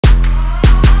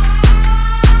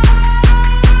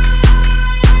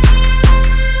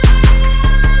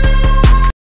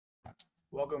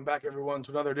Welcome back, everyone,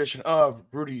 to another edition of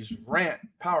Rudy's Rant,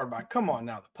 powered by Come On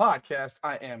Now, the podcast.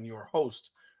 I am your host,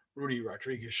 Rudy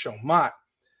Rodriguez Showmont,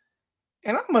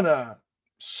 and I'm going to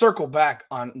circle back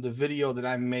on the video that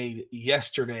I made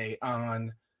yesterday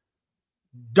on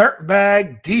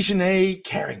DIRTBAG DiJonai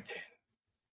Carrington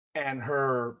and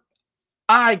her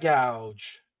eye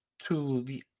gouge to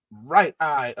the right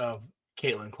eye of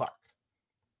Caitlin Clark.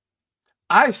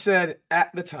 I said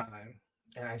at the time,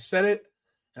 and I said it,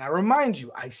 and I remind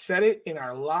you, I said it in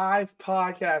our live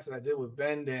podcast that I did with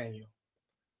Ben Daniel.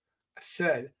 I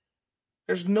said,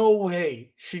 there's no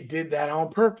way she did that on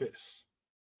purpose.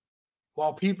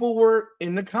 While people were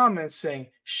in the comments saying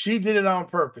she did it on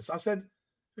purpose, I said,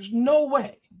 there's no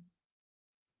way.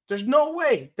 There's no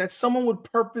way that someone would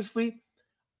purposely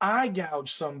eye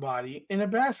gouge somebody in a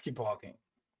basketball game.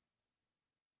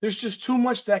 There's just too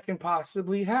much that can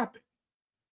possibly happen.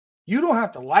 You don't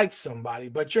have to like somebody,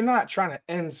 but you're not trying to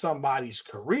end somebody's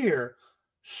career,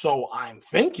 so I'm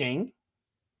thinking.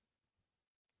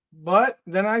 But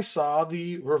then I saw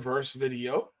the reverse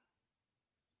video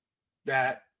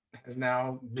that has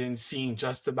now been seen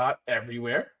just about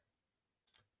everywhere.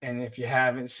 And if you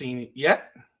haven't seen it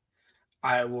yet,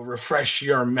 I will refresh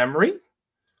your memory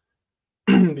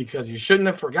because you shouldn't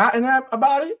have forgotten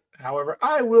about it. However,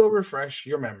 I will refresh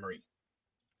your memory.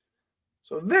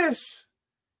 So this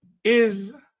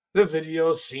is the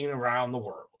video seen around the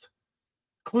world.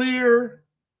 Clear,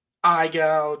 eye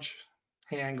gouge,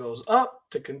 hand goes up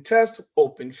to contest,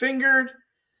 open-fingered,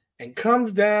 and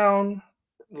comes down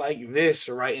like this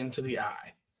right into the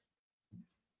eye.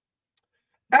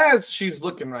 As she's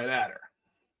looking right at her,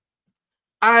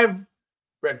 I've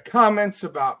read comments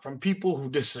from people who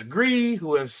disagree,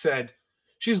 who have said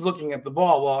she's looking at the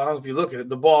ball. Well, I don't know if you look at it,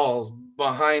 the ball's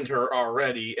behind her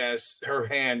already as her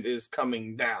hand is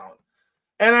coming down.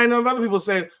 And I know other people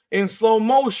say in slow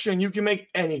motion, you can make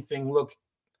anything look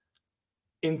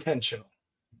intentional.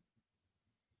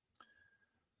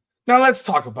 Now, let's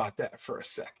talk about that for a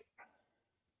second.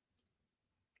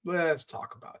 Let's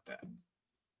talk about that.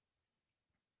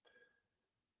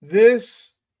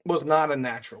 This was not a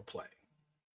natural play.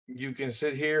 You can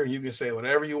sit here and you can say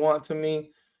whatever you want to me.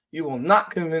 You will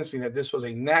not convince me that this was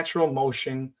a natural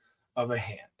motion of a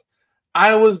hand.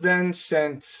 I was then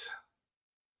sent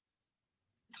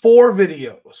 4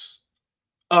 videos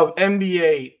of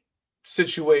NBA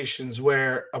situations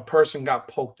where a person got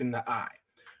poked in the eye.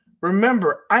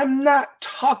 Remember, I'm not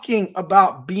talking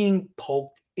about being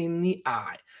poked in the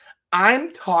eye.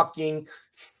 I'm talking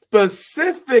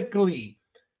specifically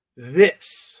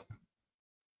this.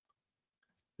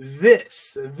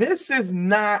 This is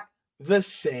not the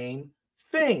same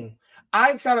thing.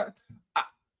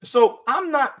 So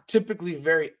I'm not typically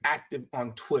very active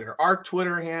on Twitter. Our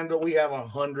Twitter handle, we have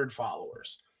 100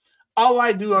 followers. All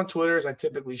I do on Twitter is I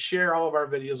typically share all of our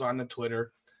videos on the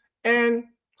Twitter and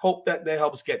hope that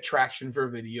helps get traction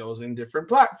for videos in different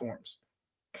platforms.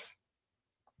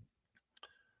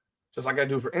 Just like I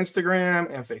do for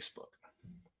Instagram and Facebook.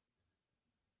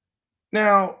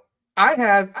 Now, I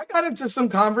got into some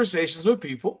conversations with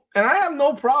people, and I have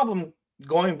no problem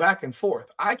going back and forth.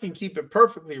 I can keep it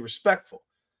perfectly respectful.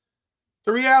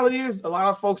 The reality is a lot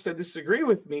of folks that disagree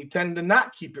with me tend to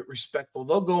not keep it respectful.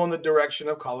 They'll go in the direction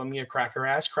of calling me a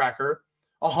cracker-ass cracker,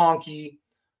 a honky,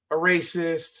 a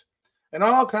racist, and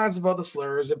all kinds of other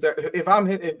slurs.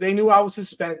 If they knew I was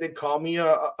Hispanic, they'd call me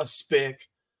a spick.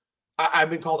 I've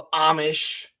been called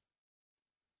Amish.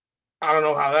 I don't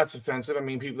know how that's offensive. I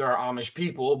mean, there are Amish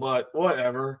people, but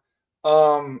whatever.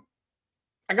 I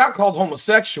got called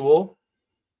homosexual,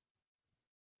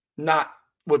 not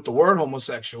with the word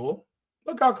homosexual,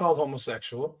 but got called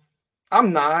homosexual.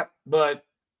 I'm not, but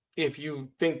if you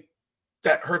think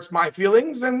that hurts my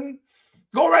feelings, then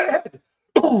go right ahead.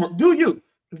 Do you.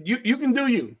 You can do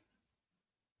you.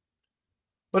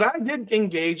 But I did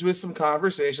engage with some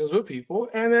conversations with people,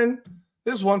 and then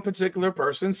this one particular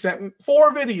person sent me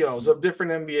 4 videos of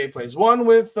different NBA plays. One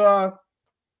with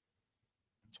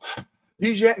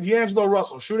D'Angelo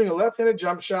Russell shooting a left-handed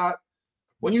jump shot.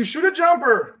 When you shoot a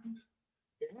jumper,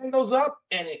 your hand goes up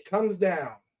and it comes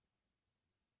down.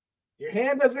 Your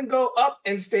hand doesn't go up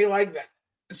and stay like that.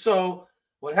 So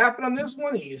what happened on this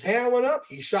one, his hand went up,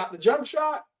 he shot the jump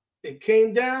shot, it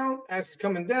came down as he's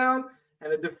coming down,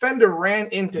 and the defender ran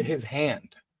into his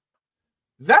hand.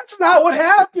 That's not what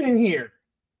happened here.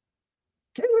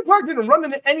 Caitlin Clark didn't run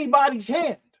into anybody's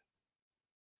hand.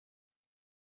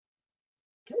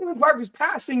 Caitlin Clark is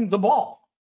passing the ball.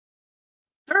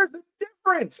 There's a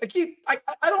difference. I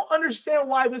don't understand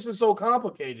why this is so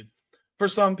complicated for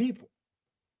some people.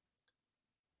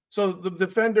 So the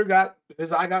defender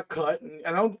his eye got cut, and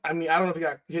I don't know if he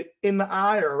got hit in the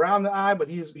eye or around the eye, but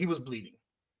he was bleeding.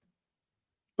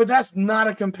 But that's not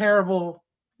a comparable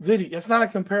video. That's not a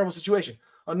comparable situation.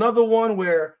 Another one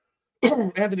where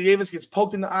Anthony Davis gets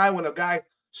poked in the eye when a guy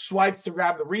swipes to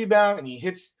grab the rebound and he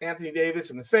hits Anthony Davis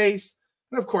in the face.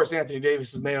 And of course, Anthony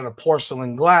Davis is made out of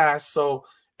porcelain glass. So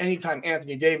anytime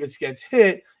Anthony Davis gets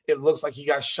hit, it looks like he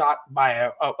got shot by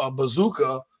a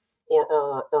bazooka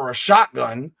or a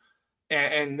shotgun.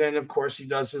 And then, of course, he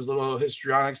does his little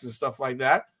histrionics and stuff like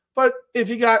that. But if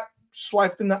he got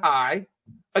swiped in the eye,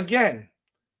 again,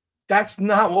 that's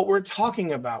not what we're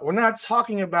talking about. We're not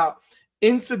talking about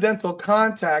incidental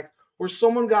contact where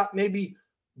someone got maybe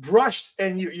brushed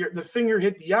and the finger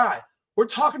hit the eye. We're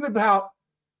talking about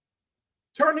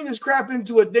turning this crap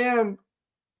into a damn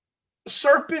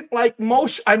serpent-like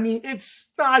motion. I mean,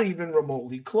 it's not even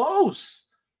remotely close.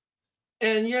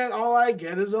 And yet all I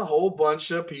get is a whole bunch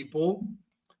of people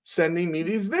sending me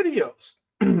these videos.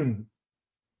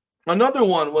 Another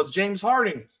one was James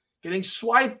Harden getting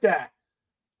swiped at,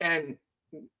 and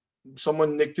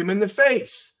someone nicked him in the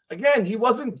face. Again, he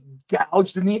wasn't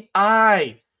gouged in the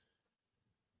eye.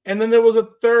 And then there was a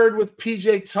third with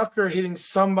PJ Tucker hitting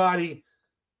somebody.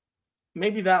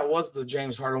 Maybe that was the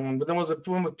James Harden one, but then was a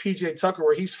one with PJ Tucker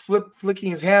where he's flicking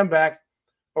his hand back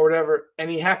or whatever,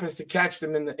 and he happens to catch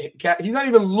them in the – he's not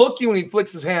even looking when he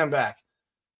flicks his hand back.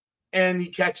 And he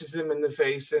catches him in the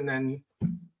face, and then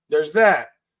there's that.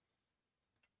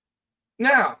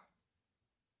 Now,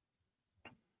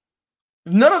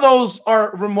 none of those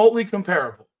are remotely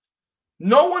comparable.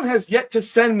 No one has yet to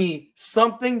send me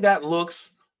something that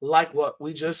looks like what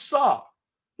we just saw.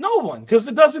 No one, because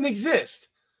it doesn't exist.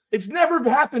 It's never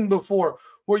happened before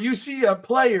where you see a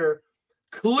player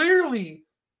clearly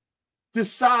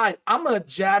decide, I'm going to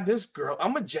jab this girl,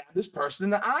 I'm going to jab this person in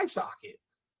the eye socket.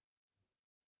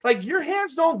 Like, your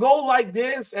hands don't go like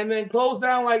this and then close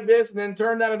down like this and then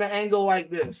turn down at an angle like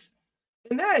this.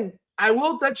 And then I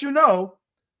will let you know,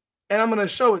 and I'm going to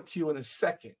show it to you in a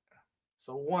second.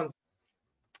 So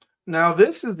now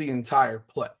this is the entire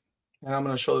play, and I'm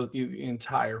going to show you the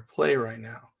entire play right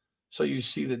now so you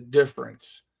see the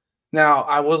difference. Now,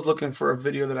 I was looking for a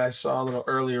video that I saw a little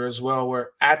earlier as well,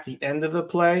 where at the end of the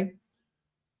play,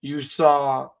 you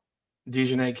saw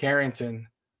DiJonai Carrington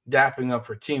dapping up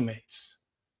her teammates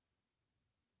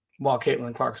while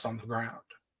Caitlin Clark's on the ground.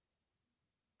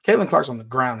 Caitlin Clark's on the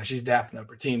ground, and she's dapping up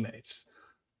her teammates.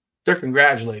 They're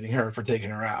congratulating her for taking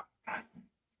her out.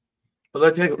 But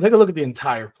let's take a look at the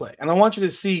entire play. And I want you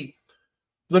to see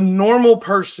the normal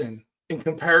person in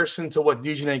comparison to what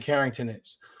DiJonai Carrington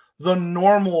is. The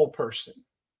normal person.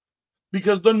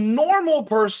 Because the normal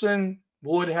person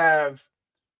would have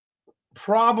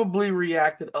probably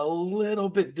reacted a little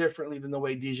bit differently than the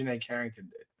way DiJonai Carrington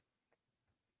did.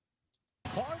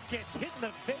 Clark gets hit in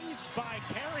the face by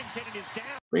Carrington and is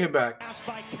down. Bring it back.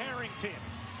 By Carrington.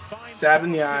 Stabbed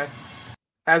in the eye.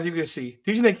 As you can see,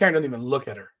 DiJonai Carrington didn't even look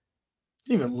at her.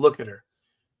 Didn't even look at her.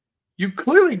 You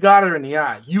clearly got her in the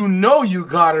eye. You know you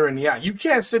got her in the eye. You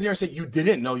can't sit here and say you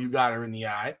didn't know you got her in the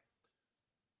eye.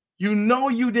 You know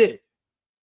you did.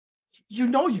 You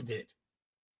know you did.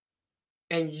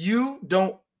 And you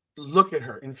don't look at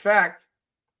her. In fact,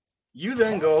 you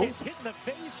then go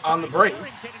on the break,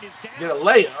 get a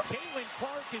layup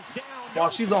while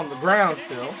she's on the ground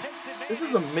still. This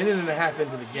is 1.5 minutes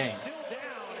into the game.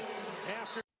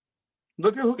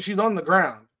 Look at who she's on the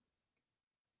ground.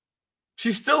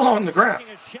 She's still on the ground.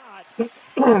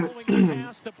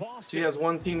 She has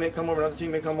one teammate come over, another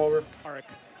teammate come over.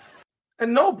 At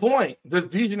no point does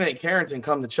DiJonai Carrington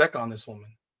come to check on this woman.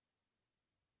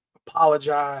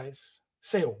 Apologize.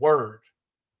 Say a word.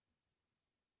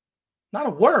 Not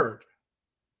a word.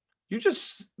 You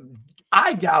just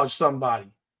eye gouge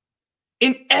somebody.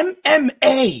 In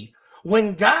MMA,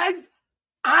 when guys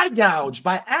eye gouge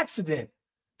by accident,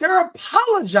 they're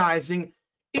apologizing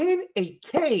in a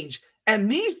cage.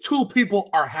 And these two people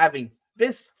are having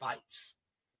fist fights.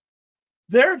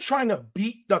 They're trying to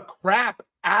beat the crap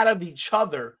out of each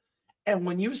other. And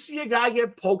when you see a guy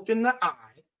get poked in the eye,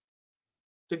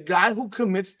 the guy who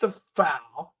commits the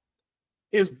foul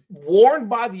is warned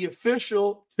by the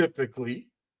official typically.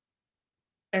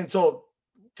 And so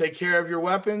take care of your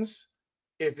weapons.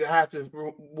 If I have to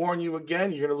warn you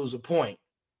again, you're going to lose a point.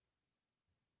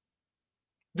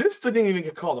 This didn't even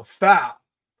get called a foul.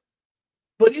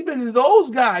 But even those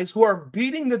guys who are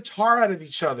beating the tar out of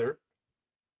each other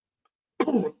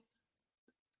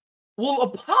will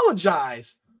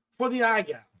apologize for the eye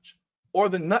gouge or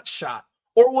the nut shot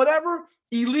or whatever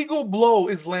illegal blow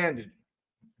is landed.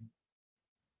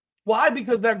 Why?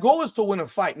 Because their goal is to win a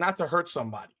fight, not to hurt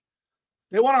somebody.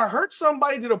 They want to hurt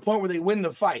somebody to the point where they win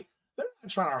the fight. They're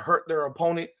not trying to hurt their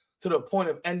opponent to the point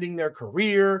of ending their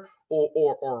career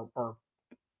or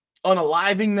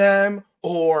unaliving them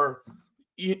or,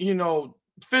 you know,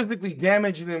 physically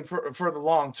damaging them for the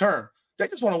long term. They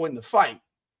just want to win the fight.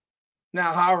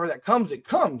 Now, however that comes, it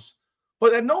comes.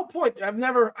 But at no point,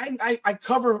 I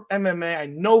cover MMA. I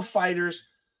know fighters.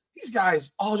 These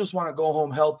guys all just want to go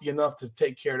home healthy enough to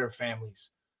take care of their families.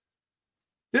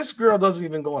 This girl doesn't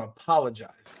even go and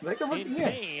apologize. Like, look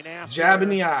again. Jab in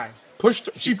the eye.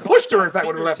 She pushed her, in fact,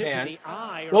 with her left hand.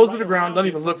 Goes to the ground, doesn't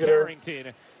even look at her.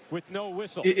 With no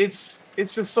whistle. It's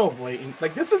just so blatant.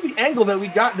 Like, this is the angle that we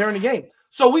got during the game.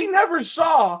 So we never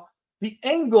saw the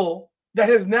angle that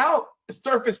has now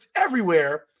surfaced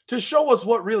everywhere to show us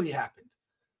what really happened.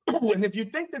 And if you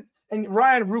think that, and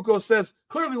Ryan Rucco says,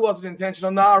 clearly wasn't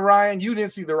intentional. Nah, Ryan, you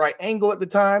didn't see the right angle at the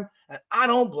time, and I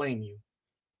don't blame you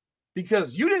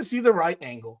because you didn't see the right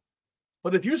angle.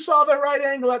 But if you saw the right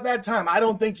angle at that time, I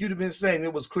don't think you'd have been saying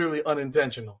it was clearly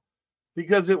unintentional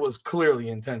because it was clearly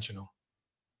intentional.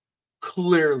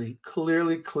 Clearly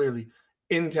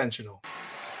intentional.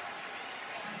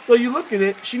 So you look at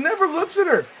it, she never looks at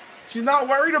her. She's not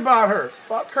worried about her.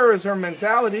 Fuck her is her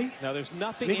mentality. Now there's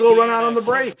nothing. They go run out on the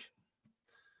break.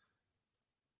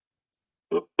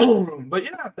 But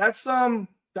yeah, that's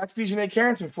DiJonai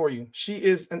Carrington for you. She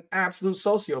is an absolute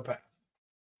sociopath.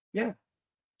 Yeah.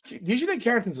 DiJonai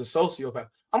Carrington's a sociopath.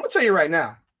 I'm gonna tell you right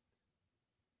now.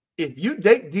 If you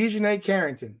date DiJonai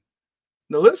Carrington,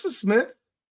 Melissa Smith,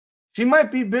 she might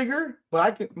be bigger,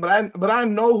 but I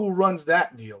know who runs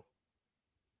that deal.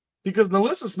 Because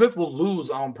Melissa Smith will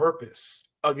lose on purpose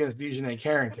against DiJonai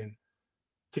Carrington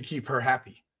to keep her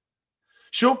happy.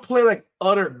 She'll play like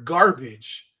utter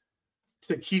garbage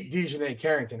to keep DiJonai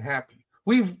Carrington happy.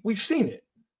 We've seen it.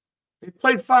 They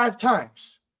played 5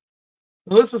 times.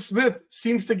 Melissa Smith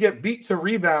seems to get beat to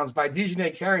rebounds by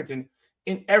DiJonai Carrington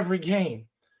in every game.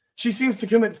 She seems to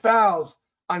commit fouls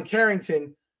on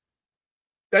Carrington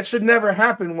that should never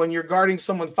happen when you're guarding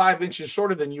someone 5 inches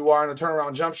shorter than you are in a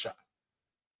turnaround jump shot.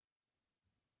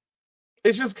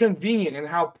 It's just convenient in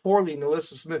how poorly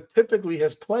Melissa Smith typically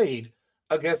has played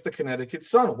against the Connecticut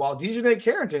Sun, while DiJonai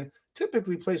Carrington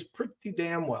typically plays pretty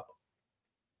damn well.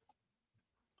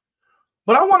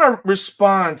 But I want to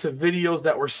respond to videos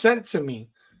that were sent to me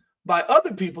by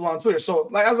other people on Twitter. So,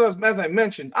 like as I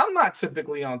mentioned, I'm not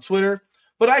typically on Twitter,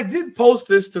 but I did post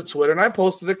this to Twitter, and I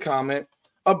posted a comment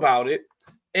about it,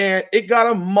 and it got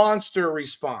a monster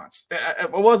response.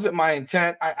 It wasn't my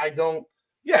intent.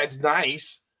 Yeah, it's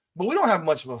nice. But we don't have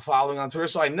much of a following on Twitter,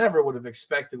 so I never would have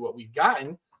expected what we've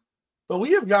gotten. But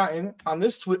we have gotten on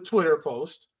this Twitter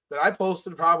post that I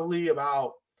posted probably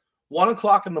about 1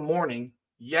 o'clock in the morning,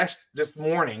 this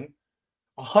morning,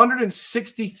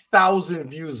 160,000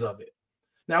 views of it.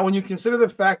 Now, when you consider the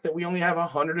fact that we only have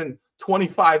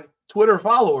 125 Twitter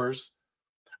followers,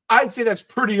 I'd say that's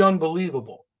pretty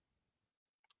unbelievable.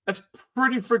 That's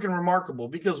pretty freaking remarkable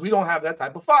because we don't have that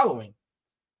type of following.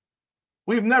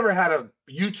 We've never had a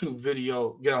YouTube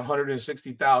video get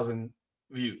 160,000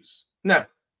 views. Never.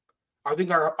 I think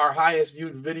our highest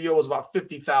viewed video was about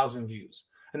 50,000 views.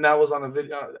 And that was on a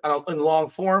video in long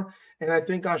form. And I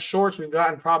think on shorts, we've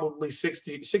gotten probably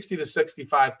 60 to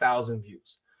 65,000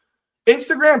 views.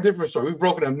 Instagram, different story. We've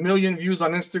broken 1 million views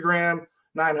on Instagram,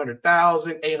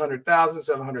 900,000, 800,000,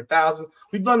 700,000.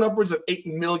 We've done upwards of 8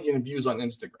 million views on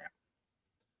Instagram.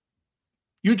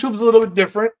 YouTube's a little bit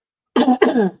different.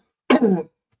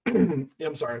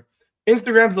 I'm sorry.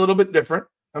 Instagram's a little bit different.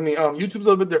 YouTube's a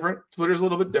little bit different. Twitter's a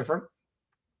little bit different.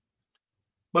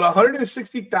 But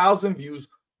 160,000 views,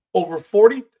 over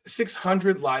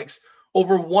 4,600 likes,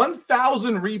 over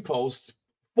 1,000 reposts,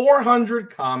 400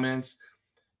 comments,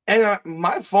 and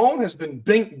my phone has been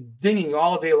dinging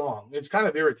all day long. It's kind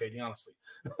of irritating, honestly.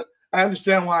 I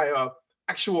understand why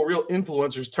actual real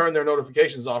influencers turn their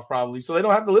notifications off probably, so they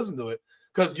don't have to listen to it.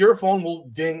 Because your phone will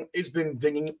ding. It's been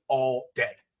dinging all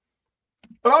day.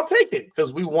 But I'll take it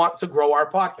because we want to grow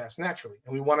our podcast naturally.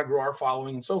 And we want to grow our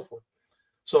following and so forth.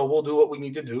 So we'll do what we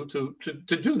need to do to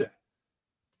do that.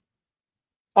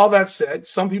 All that said,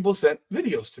 some people sent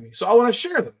videos to me. So I want to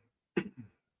share them.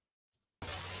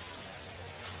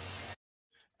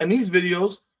 And these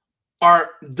videos are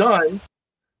done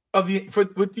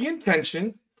with the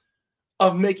intention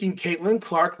of making Caitlin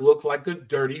Clark look like a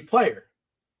dirty player.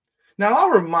 Now, I'll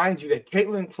remind you that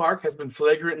Caitlin Clark has been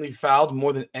flagrantly fouled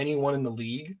more than anyone in the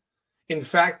league. In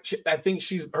fact, I think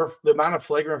the amount of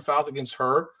flagrant fouls against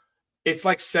her, it's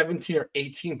like 17 or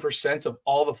 18% of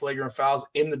all the flagrant fouls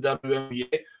in the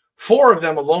WNBA. 4 of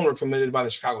them alone were committed by the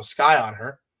Chicago Sky on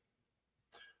her.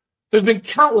 There's been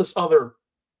countless other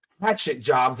hatchet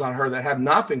jobs on her that have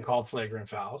not been called flagrant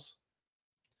fouls.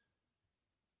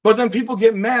 But then people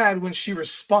get mad when she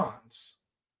responds.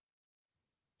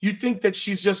 You think that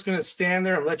she's just going to stand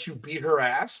there and let you beat her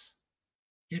ass?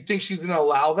 You think she's going to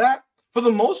allow that? For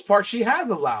the most part, she has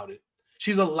allowed it.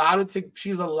 She's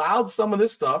allowed some of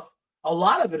this stuff, a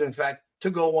lot of it, in fact, to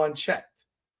go unchecked.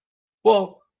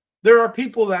 Well, there are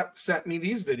people that sent me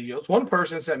these videos. One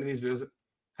person sent me these videos. It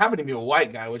happened to be a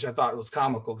white guy, which I thought was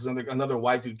comical because another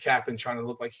white dude capping, trying to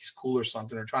look like he's cool or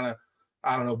something, or trying to,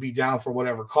 I don't know, be down for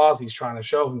whatever cause he's trying to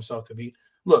show himself to be.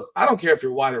 Look, I don't care if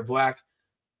you're white or black.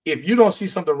 If you don't see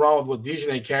something wrong with what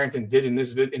DiJonai Carrington did in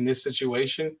this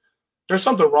situation, there's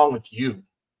something wrong with you,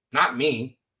 not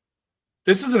me.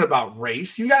 This isn't about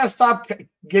race. You got to stop,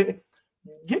 get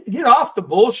off the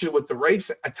bullshit with the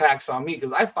race attacks on me,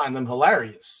 because I find them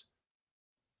hilarious.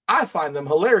 I find them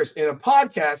hilarious in a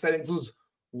podcast that includes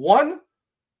one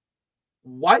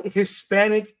white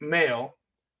Hispanic male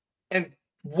and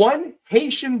one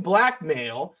Haitian black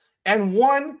male and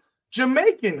one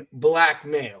Jamaican black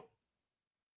male.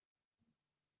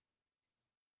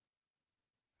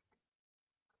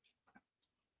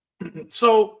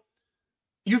 So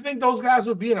you think those guys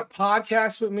would be in a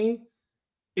podcast with me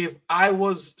if I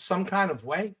was some kind of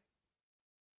way?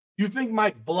 You think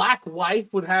my black wife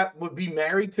would be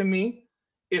married to me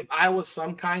if I was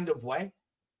some kind of way?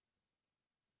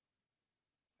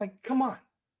 Like, come on.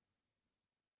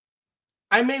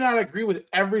 I may not agree with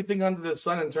everything under the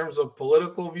sun in terms of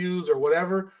political views or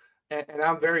whatever, and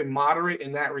I'm very moderate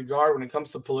in that regard when it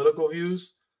comes to political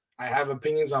views. I have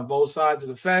opinions on both sides of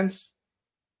the fence.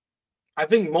 I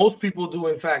think most people do,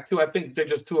 in fact, too. I think they're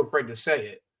just too afraid to say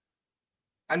it.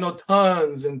 I know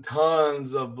tons and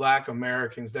tons of black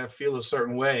Americans that feel a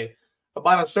certain way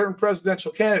about a certain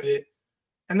presidential candidate,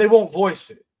 and they won't voice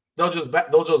it. They'll just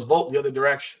vote the other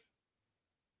direction.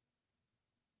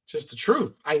 It's just the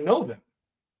truth. I know them.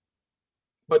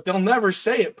 But they'll never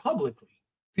say it publicly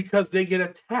because they get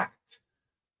attacked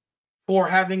for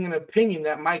having an opinion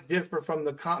that might differ from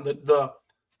the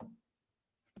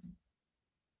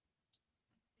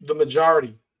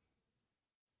majority.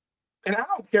 And I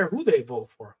don't care who they vote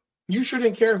for. You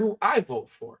shouldn't care who I vote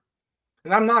for.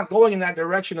 And I'm not going in that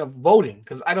direction of voting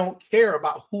because I don't care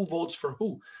about who votes for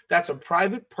who. That's a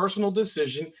private, personal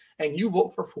decision, and you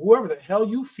vote for whoever the hell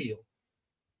you feel.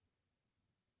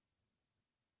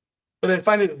 But I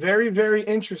find it very, very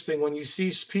interesting when you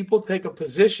see people take a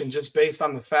position just based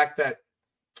on the fact that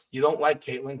you don't like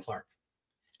Caitlin Clark.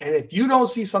 And if you don't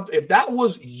see something, if that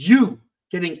was you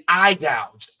getting eye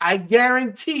gouged, I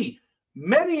guarantee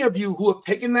many of you who have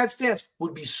taken that stance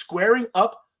would be squaring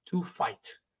up to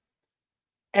fight.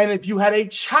 And if you had a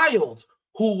child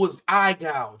who was eye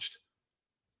gouged,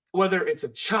 whether it's a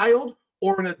child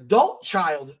or an adult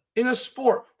child in a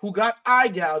sport who got eye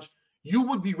gouged, you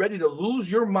would be ready to lose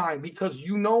your mind because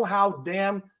you know how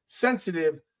damn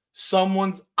sensitive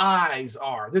someone's eyes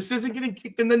are. This isn't getting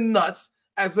kicked in the nuts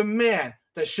as a man.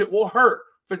 That shit will hurt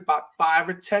for about 5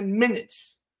 or 10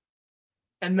 minutes,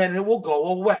 and then it will go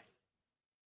away.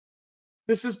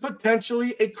 This is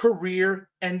potentially a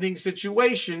career-ending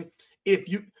situation.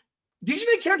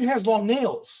 DiJonai Carrington has long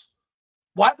nails.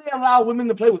 Why they allow women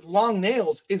to play with long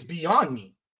nails is beyond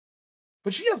me.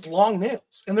 But she has long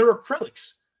nails, and they're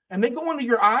acrylics. And they go into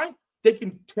your eye, they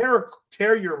can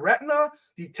tear your retina,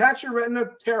 detach your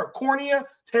retina, tear a cornea,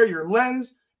 tear your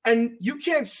lens, and you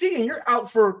can't see, and you're out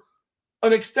for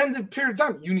an extended period of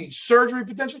time. You need surgery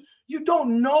potentially. You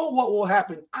don't know what will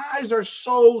happen. Eyes are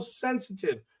so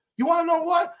sensitive. You want to know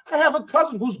what? I have a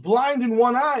cousin who's blind in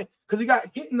one eye because he got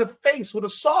hit in the face with a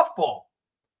softball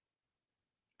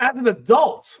as an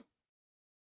adult.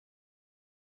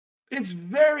 It's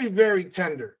very, very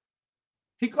tender.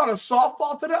 He caught a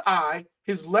softball to the eye.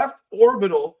 His left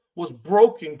orbital was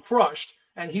broken, crushed,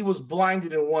 and he was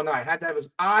blinded in one eye. Had to have his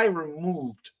eye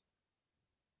removed.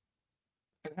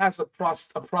 And has a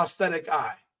prosthetic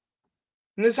eye.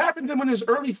 And this happened to him in his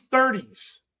early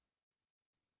 30s.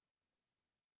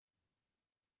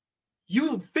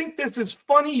 You think this is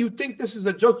funny? You think this is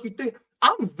a joke? You think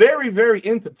I'm very, very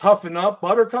into toughen up,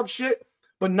 buttercup shit,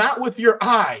 but not with your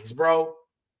eyes, bro.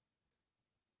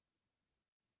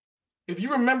 If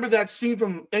you remember that scene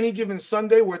from Any Given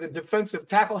Sunday where the defensive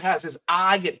tackle has his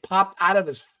eye get popped out of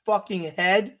his fucking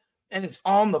head and it's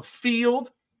on the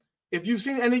field, if you've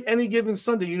seen Any Given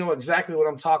Sunday, you know exactly what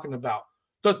I'm talking about.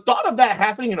 The thought of that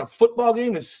happening in a football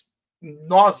game is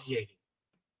nauseating.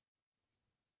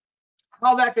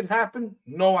 How that could happen,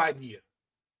 no idea.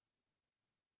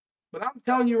 But I'm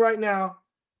telling you right now,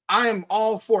 I am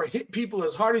all for hit people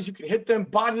as hard as you can hit them,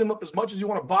 body them up as much as you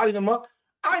want to body them up.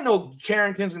 I know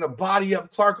Carrington's going to body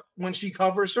up Clark when she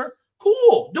covers her.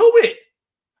 Cool, do it.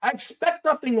 I expect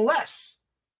nothing less.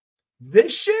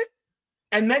 This shit,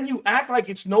 and then you act like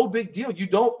it's no big deal. You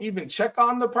don't even check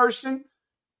on the person.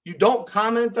 You don't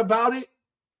comment about it.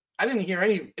 I didn't hear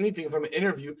anything from an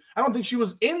interview. I don't think she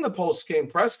was in the post-game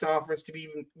press conference to be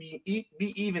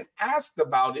even asked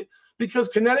about it because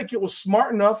Connecticut was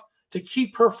smart enough to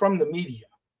keep her from the media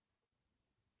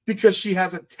because she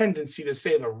has a tendency to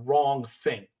say the wrong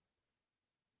thing.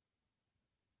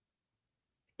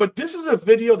 But this is a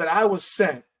video that I was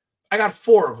sent. I got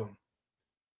 4 of them.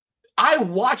 I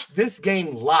watched this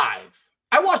game live.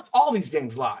 I watched all these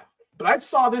games live, but I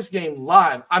saw this game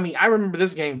live. I mean, I remember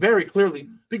this game very clearly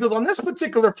because on this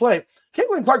particular play,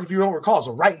 Caitlin Clark, if you don't recall, is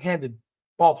a right-handed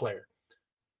ball player.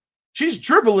 She's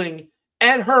dribbling,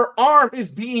 and her arm is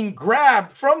being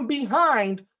grabbed from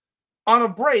behind on a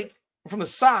break from the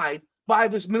side by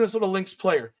this Minnesota Lynx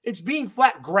player. It's being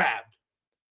flat grabbed.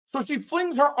 So she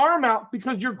flings her arm out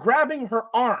because you're grabbing her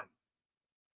arm.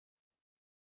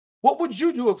 What would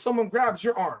you do if someone grabs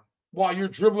your arm while you're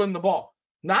dribbling the ball?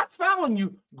 Not fouling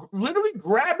you, literally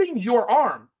grabbing your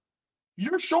arm.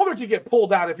 Your shoulder could get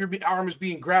pulled out if your arm is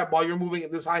being grabbed while you're moving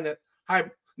at this high.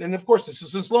 And of course, this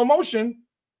is in slow motion.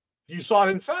 If you saw it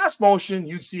in fast motion,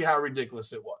 you'd see how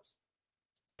ridiculous it was.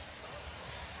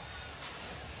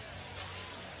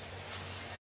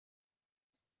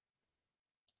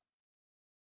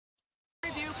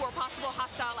 Review for possible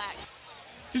hostile act.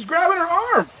 She's grabbing her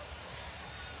arm.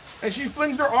 And she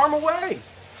flings her arm away.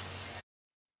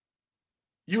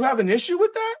 You have an issue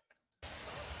with that?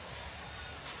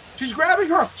 She's grabbing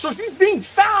her. So she's being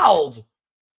fouled.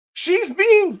 She's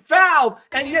being fouled.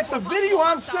 And yet the video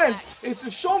I'm sent is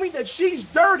to show me that she's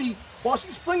dirty while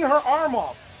she's flinging her arm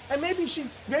off. And maybe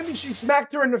she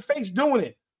smacked her in the face doing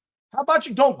it. How about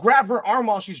you don't grab her arm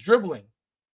while she's dribbling?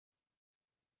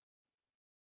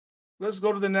 Let's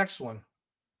go to the next one.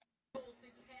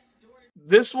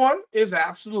 This one is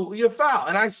absolutely a foul.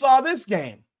 And I saw this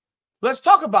game. Let's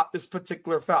talk about this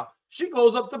particular foul. She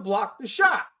goes up to block the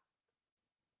shot.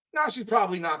 Now she's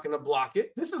probably not going to block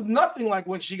it. This is nothing like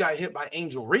when she got hit by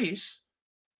Angel Reese.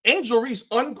 Angel Reese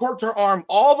uncorked her arm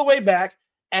all the way back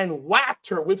and whacked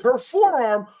her with her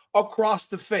forearm across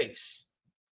the face.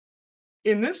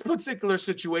 In this particular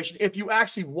situation, if you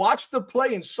actually watched the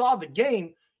play and saw the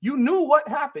game, you knew what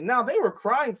happened. Now, they were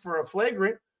crying for a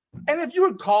flagrant. And if you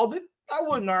had called it, I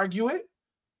wouldn't argue it.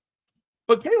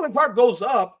 But Caitlin Clark goes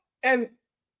up, and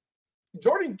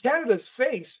Jordan Canada's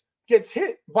face gets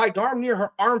hit by darn near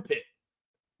her armpit.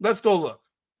 Let's go look.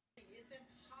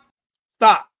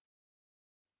 Stop.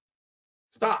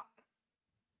 Stop.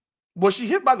 Was she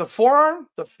hit by the forearm,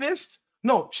 the fist?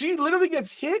 No, she literally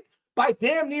gets hit by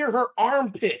damn near her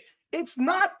armpit. It's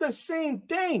not the same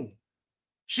thing.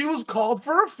 She was called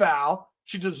for a foul.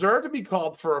 She deserved to be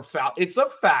called for a foul. It's a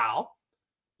foul,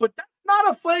 but that's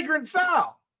not a flagrant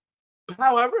foul.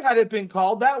 However, had it been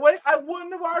called that way, I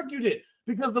wouldn't have argued it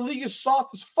because the league is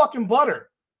soft as fucking butter.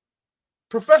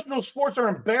 Professional sports are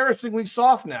embarrassingly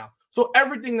soft now. So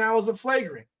everything now is a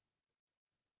flagrant.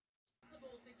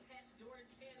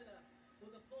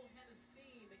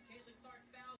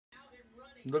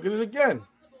 Look at it again.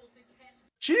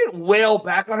 She didn't wail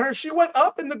back on her. She went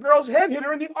up and the girl's head hit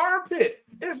her in the armpit.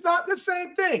 It's not the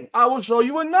same thing. I will show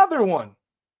you another one.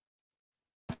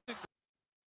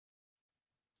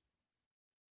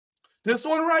 This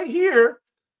one right here,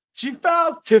 she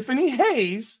fouls Tiffany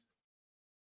Hayes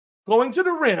going to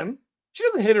the rim. She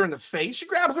doesn't hit her in the face. She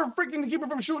grabs her freaking to keep her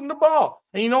from shooting the ball.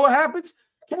 And you know what happens?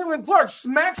 Caitlin Clark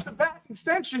smacks the back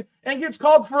extension and gets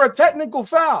called for a technical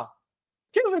foul.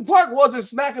 Caitlin Clark wasn't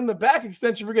smacking the back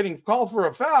extension for getting called for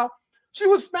a foul. She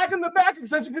was smacking the back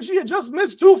extension because she had just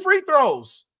missed 2 free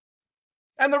throws.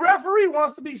 And the referee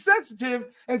wants to be sensitive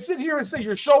and sit here and say,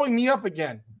 you're showing me up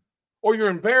again, or you're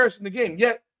embarrassing the game.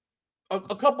 Yet,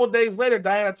 a couple of days later,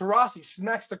 Diana Taurasi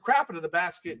smacks the crap out of the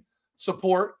basket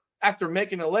support after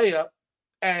making a layup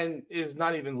and is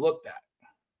not even looked at.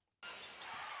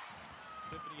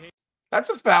 That's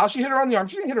a foul. She hit her on the arm.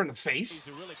 She didn't hit her in the face.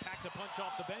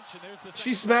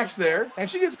 She smacks there, and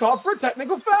she gets called for a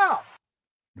technical foul.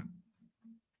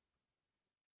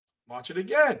 Watch it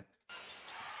again.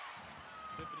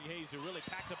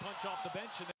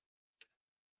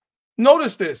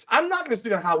 Notice this. I'm not going to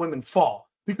speak on how women fall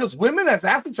because women as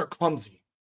athletes are clumsy.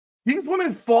 These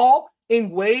women fall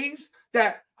in ways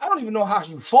that I don't even know how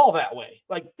you fall that way.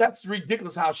 Like, that's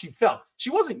ridiculous how she fell. She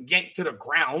wasn't yanked to the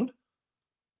ground.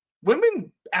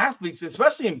 Women athletes,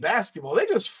 especially in basketball, they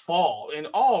just fall in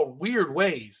all weird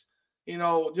ways, you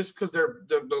know, just because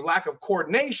the lack of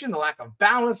coordination, the lack of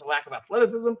balance, the lack of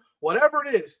athleticism, whatever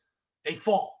it is, They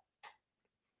fall.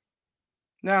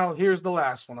 Now, here's the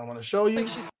last one I want to show you.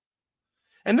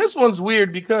 And this one's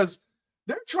weird because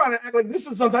they're trying to act like this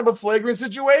is some type of flagrant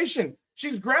situation.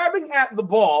 She's grabbing at the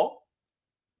ball.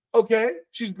 Okay?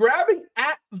 She's grabbing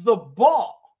at the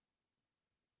ball.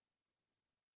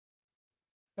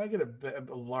 Can I get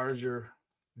a larger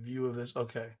view of this?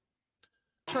 Okay.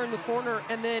 Turn the corner,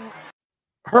 and then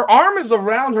her arm is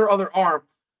around her other arm.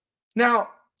 Now,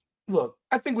 look,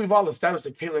 I think we've all established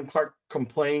that Caitlin Clark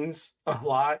complains a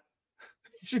lot.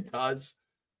 She does.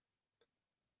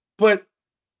 But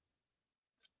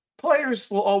players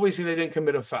will always say they didn't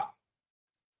commit a foul.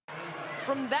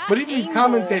 From that but even these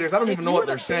commentators, I don't even know what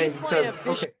they're saying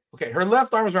because, okay, her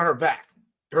left arm is around her back.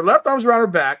 Her left arm is around her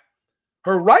back.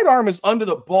 Her right arm is under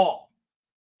the ball.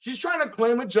 She's trying to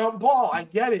claim a jump ball. I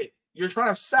get it. You're trying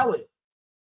to sell it.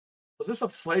 Was this a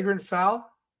flagrant foul?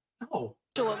 No.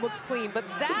 It looks clean, but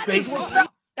that is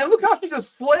and look how she just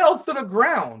flails to the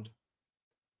ground.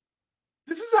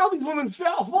 This is how these women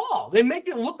fall. They make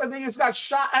it look like they just got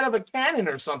shot out of a cannon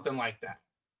or something like that.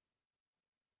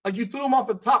 Like you threw them off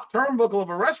the top turnbuckle of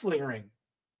a wrestling ring.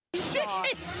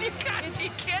 Jeez, you gotta be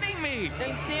kidding me.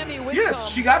 And Sammy Whitcomb, yes,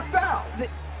 she got fouled.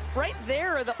 Right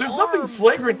there, there's nothing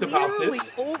flagrant about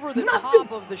this. Over the nothing.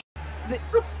 top of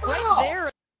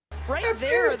right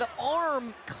there, the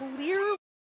arm clear.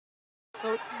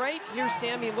 So right here,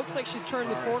 Sammy looks like she's turned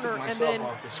the corner and then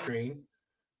off the screen.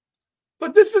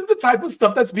 But this is the type of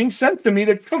stuff that's being sent to me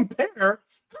to compare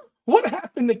what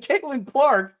happened to Caitlin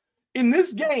Clark in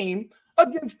this game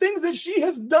against things that she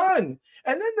has done.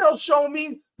 And then they'll show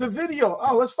me the video.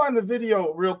 Oh, let's find the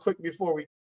video real quick before we.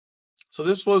 So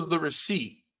this was the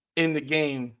receipt in the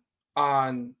game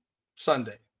on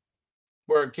Sunday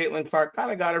where Caitlin Clark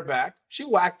kind of got her back. She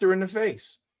whacked her in the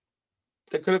face.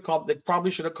 They probably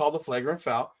should have called a flagrant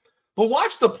foul. But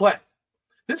watch the play.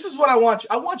 This is what I want you.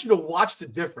 I want you to watch the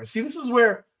difference. See, this is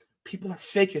where people are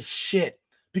fake as shit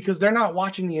because they're not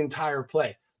watching the entire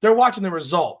play. They're watching the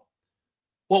result.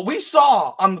 What we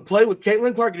saw on the play with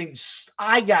Caitlin Clark getting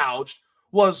eye gouged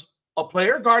was a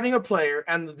player guarding a player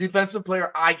and the defensive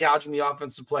player eye gouging the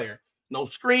offensive player. No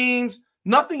screens,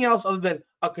 nothing else other than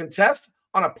a contest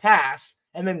on a pass,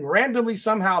 and then randomly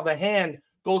somehow the hand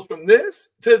goes from this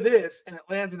to this, and it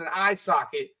lands in an eye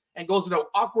socket and goes in an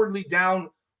awkwardly down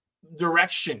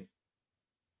direction.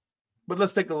 But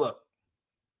let's take a look.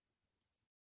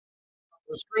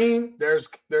 The screen, there's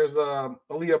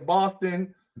Aaliyah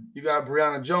Boston. You got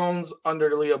Brianna Jones under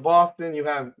Aaliyah Boston. You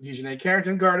have DiJonai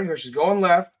Carrington guarding her. She's going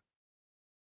left.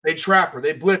 They trap her.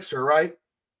 They blitz her, right?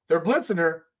 They're blitzing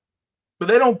her, but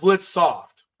they don't blitz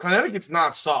soft. Connecticut's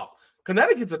not soft.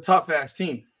 Connecticut's a tough-ass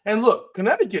team. And look,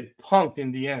 Connecticut punked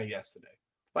Indiana yesterday.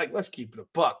 Like, let's keep it a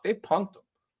buck. They punked them.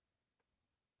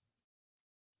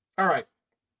 All right.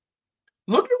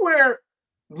 Look at where,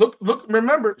 look,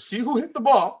 remember, see who hit the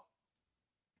ball.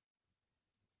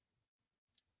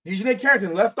 DiJonai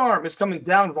Carrington, left arm, is coming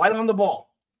down right on the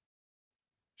ball.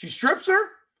 She strips her.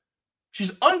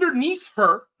 She's underneath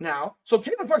her now. So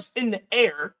Caitlin Clark's in the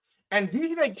air, and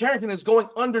DiJonai Carrington is going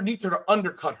underneath her to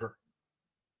undercut her.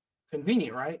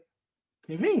 Convenient, right?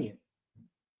 Convenient.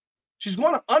 She's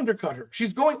going to undercut her.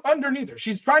 She's going underneath her.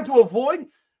 She's trying to avoid.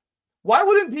 Why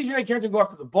wouldn't DiJonai Carrington go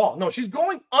after the ball? No, she's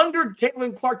going under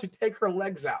Caitlin Clark to take her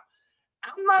legs out.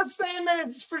 I'm not saying that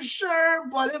it's for sure,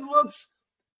 but it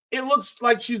looks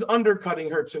like she's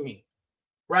undercutting her to me.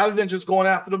 Rather than just going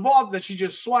after the ball that she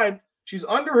just swiped, she's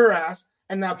under her ass,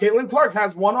 and now Caitlin Clark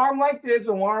has one arm like this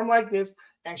and one arm like this,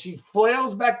 and she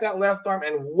flails back that left arm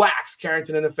and whacks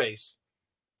Carrington in the face.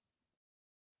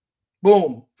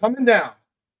 Boom, coming down.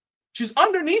 She's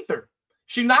underneath her.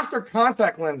 She knocked her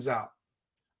contact lens out.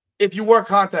 If you wear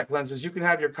contact lenses, you can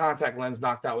have your contact lens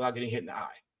knocked out without getting hit in the eye.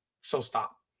 So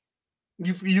stop.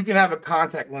 You can have a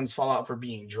contact lens fall out for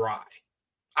being dry.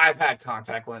 I've had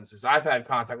contact lenses. I've had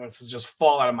contact lenses just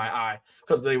fall out of my eye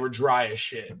because they were dry as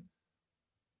shit.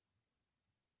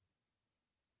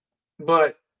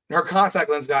 But her contact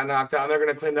lens got knocked out, and they're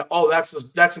going to claim that, oh, that's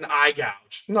an eye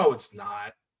gouge. No, it's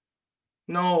not.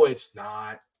 No, it's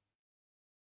not.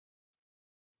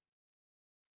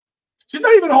 She's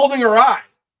not even holding her eye.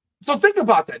 So think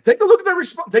about that. Take a look at the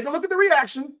response. Take a look at the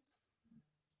reaction.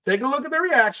 Take a look at the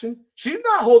reaction. She's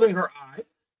not holding her eye.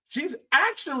 She's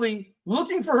actually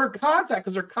looking for her contact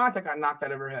because her contact got knocked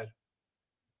out of her head.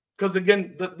 Because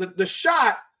again, the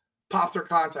shot popped her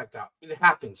contact out. It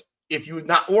happens. If you had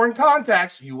not worn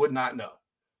contacts, you would not know.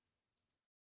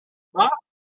 Huh?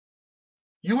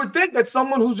 You would think that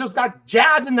someone who's just got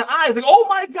jabbed in the eye is like, oh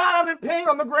my God, I'm in pain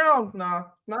on the ground. Nah,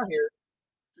 not here.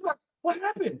 She's like, what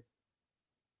happened?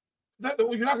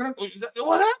 You're not gonna.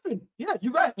 What happened? Yeah,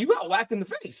 you got whacked in the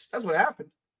face. That's what happened.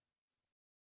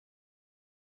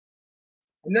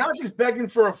 And now she's begging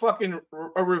for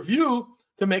a review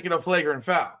to make it a flagrant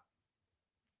foul.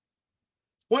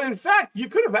 When in fact, you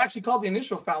could have actually called the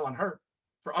initial foul on her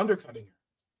for undercutting her.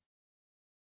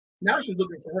 Now she's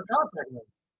looking for her contact lens.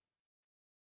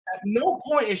 At no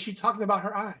point is she talking about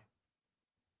her eye.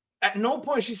 At no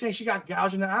point is she saying she got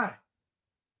gouged in the eye.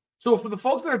 So for the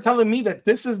folks that are telling me that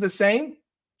this is the same,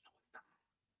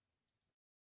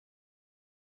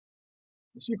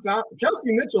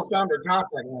 Chelsea Mitchell found her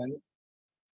contact lens.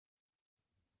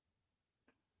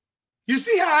 You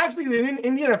see how actually the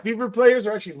Indiana Fever players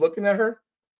are actually looking at her?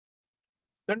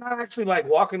 They're not actually like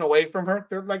walking away from her.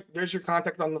 They're like, there's your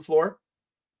contact on the floor.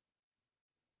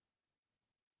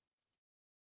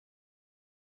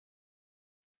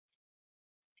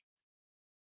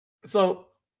 So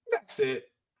that's it.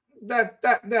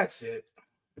 That's it.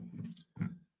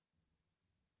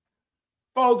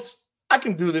 Folks, I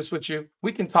can do this with you.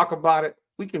 We can talk about it.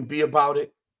 We can be about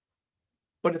it.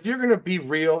 But if you're going to be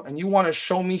real and you want to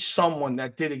show me someone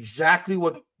that did exactly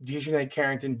what DiJonai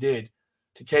Carrington did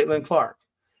to Caitlin Clark,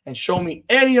 and show me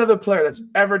any other player that's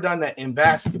ever done that in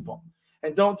basketball,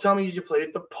 and don't tell me you played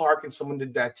at the park and someone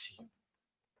did that to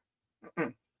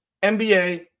you.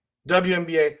 NBA,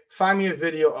 WNBA, find me a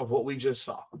video of what we just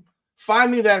saw.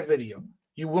 Find me that video.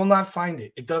 You will not find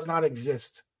it. It does not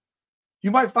exist.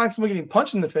 You might find someone getting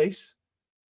punched in the face,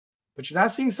 but you're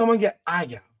not seeing someone get eye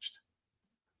gouged.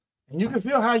 And you can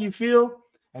feel how you feel,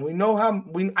 and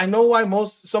I know why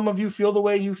some of you feel the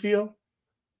way you feel.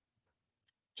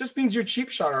 Just means you're cheap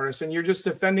shot artists and you're just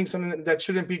defending something that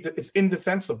shouldn't be. It's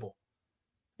indefensible.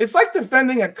 It's like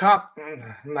defending a cop.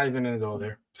 I'm not even going to go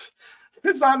there.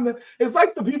 It's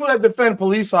like the people that defend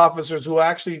police officers who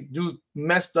actually do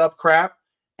messed up crap,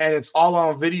 and it's all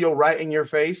on video right in your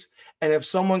face. And if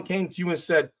someone came to you and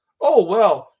said, "Oh,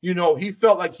 well, he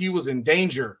felt like he was in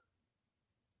danger."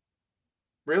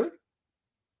 Really?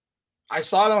 I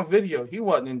saw it on video. He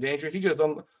wasn't in danger.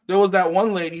 There was that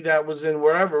one lady that was in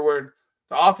wherever where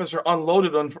the officer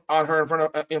unloaded on her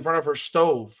in front of her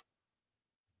stove.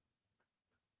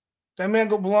 That man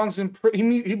belongs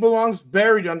he belongs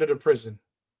buried under the prison.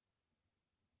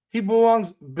 He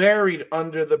belongs buried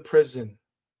under the prison.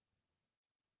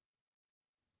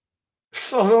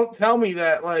 So don't tell me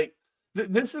that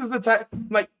this is the type,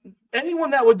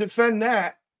 anyone that would defend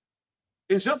that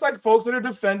is just like folks that are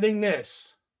defending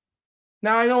this.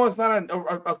 Now I know it's not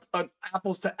an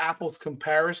apples to apples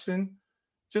comparison.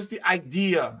 Just the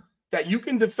idea that you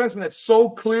can defend something that's so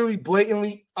clearly,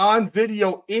 blatantly on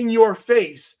video in your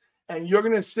face, and you're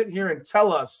going to sit here and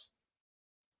tell us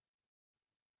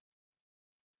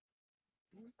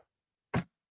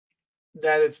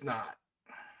that it's not.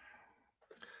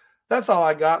 That's all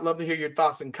I got. Love to hear your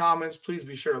thoughts and comments. Please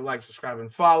be sure to like, subscribe,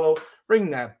 and follow.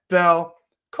 Ring that bell.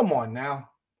 Come on now.